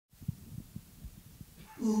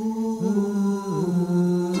It's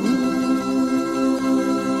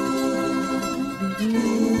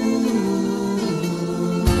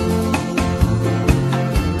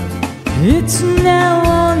now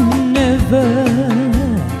or never.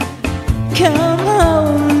 Come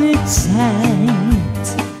hold me tight,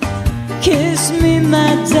 kiss me,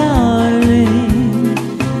 my darling,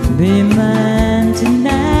 be mine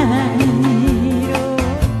tonight.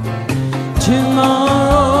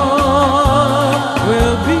 Tomorrow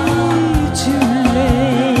will be too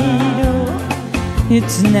late.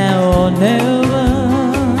 It's now or never.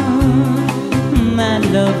 My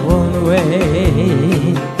love won't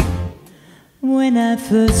wait. When I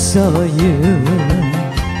first saw you,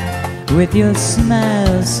 with your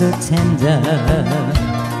smile so tender,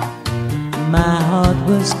 my heart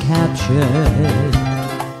was captured,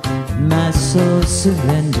 my soul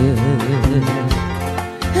surrendered.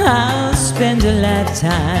 I'll spend a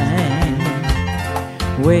lifetime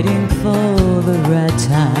waiting for the right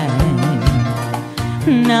time.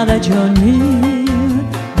 Now that you're near,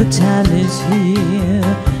 the time is here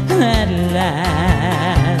at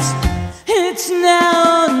last. It's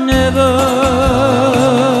now or never.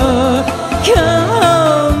 Come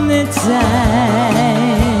hold me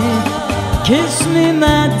tight, kiss me,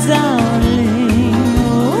 my darling,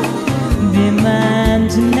 oh, be mine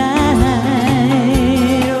tonight.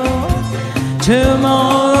 Oh,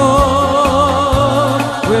 tomorrow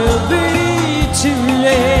will be too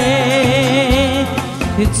late.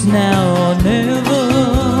 It's now or never.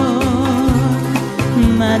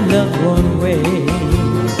 My love won't wait.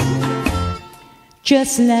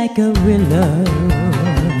 Just like a willow,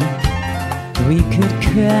 we could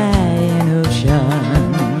cry an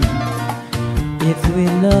ocean if we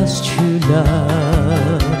lost true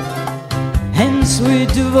love and sweet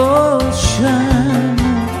devotion.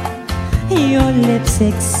 Your lips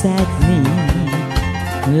excite me,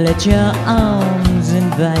 let your arms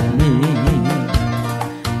invite me,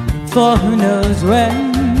 for who knows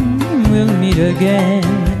when we'll meet again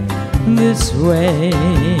this way.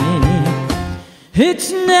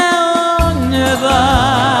 It's now or never.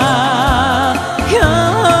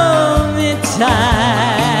 Come hold me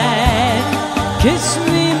tight, kiss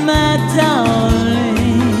me, my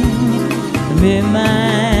darling, be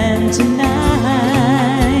mine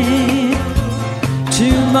tonight.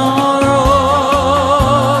 Tomorrow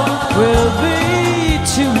will be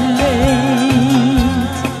too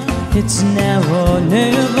late. It's now or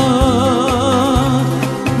never.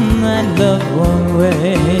 My love won't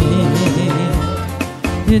wait.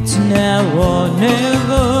 It's now or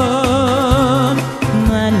never.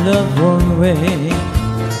 My love won't wait.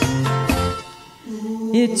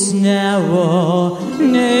 It's now or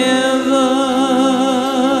never.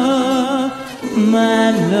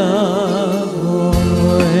 My love won't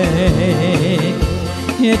wait.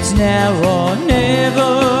 It's now or never.